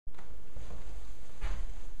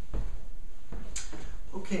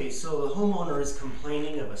Okay, so the homeowner is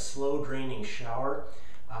complaining of a slow draining shower.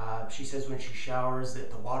 She says when she showers that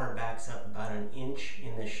the water backs up about 1 inch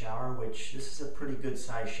in the shower, which this is a pretty good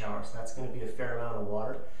size shower, so that's going to be a fair amount of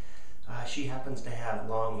water. She happens to have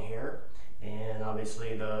long hair, and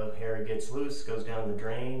obviously the hair gets loose, goes down the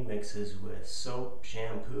drain, mixes with soap,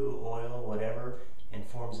 shampoo, oil, whatever, and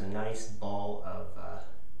forms a nice ball of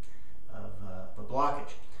a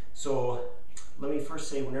blockage. So let me first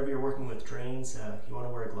say, whenever you're working with drains, you want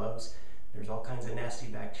to wear gloves. There's all kinds of nasty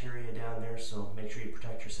bacteria down there, so make sure you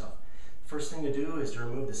protect yourself. First thing to do is to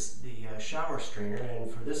remove the shower strainer, and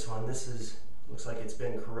for this one, looks like it's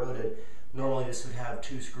been corroded. Normally this would have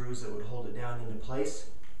 2 screws that would hold it down into place.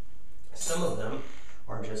 Some of them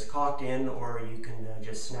are just caulked in, or you can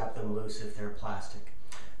just snap them loose if they're plastic.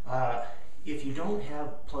 If you don't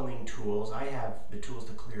have plumbing tools, I have the tools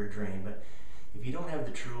to clear a drain, but if you don't have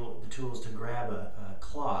the tools to grab a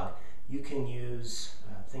clog, you can use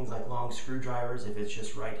things like long screwdrivers if it's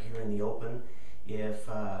just right here in the open. If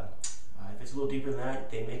it's a little deeper than that,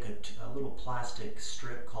 they make a little plastic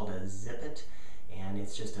strip called a zippet, and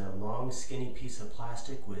it's just a long skinny piece of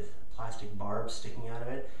plastic with plastic barbs sticking out of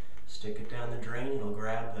it. Stick it down the drain, it'll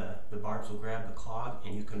grab the barbs will grab the clog,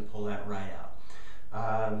 and you can pull that right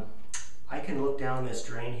out. I can look down this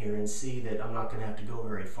drain here and see that I'm not going to have to go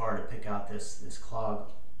very far to pick out this clog.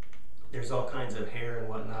 There's all kinds of hair and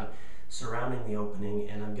whatnot surrounding the opening,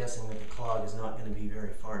 and I'm guessing that the clog is not going to be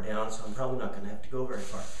very far down, so I'm probably not going to have to go very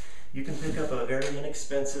far. You can pick up a very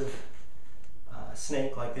inexpensive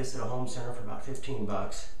snake like this at a home center for about 15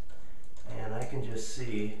 bucks, and I can just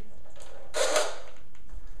see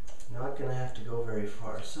not going to have to go very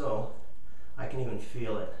far, so I can even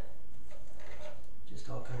feel it. Just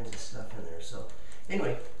all kinds of stuff in there. So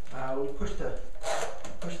anyway, when you push the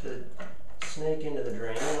snake into the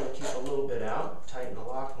drain, you want to keep a little bit out, tighten the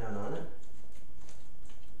lock nut on it,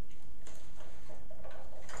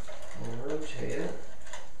 and rotate it,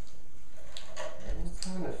 and you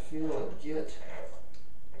kind of feel it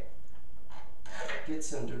get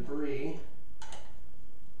some debris.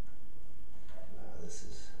 This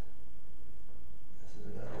has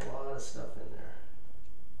got a lot of stuff in there.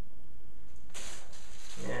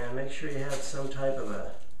 And make sure you have some type of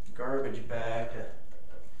a garbage bag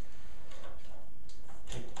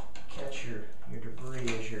to catch your debris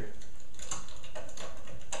as you're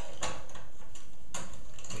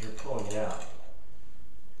pulling it out.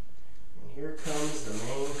 And here comes the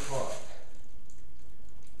main clog.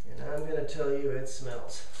 And I'm going to tell you, it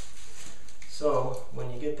smells. So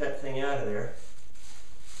when you get that thing out of there,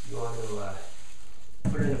 you want to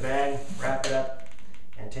put it in a bag, wrap it up,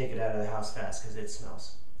 and take it out of the house fast because it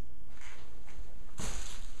smells.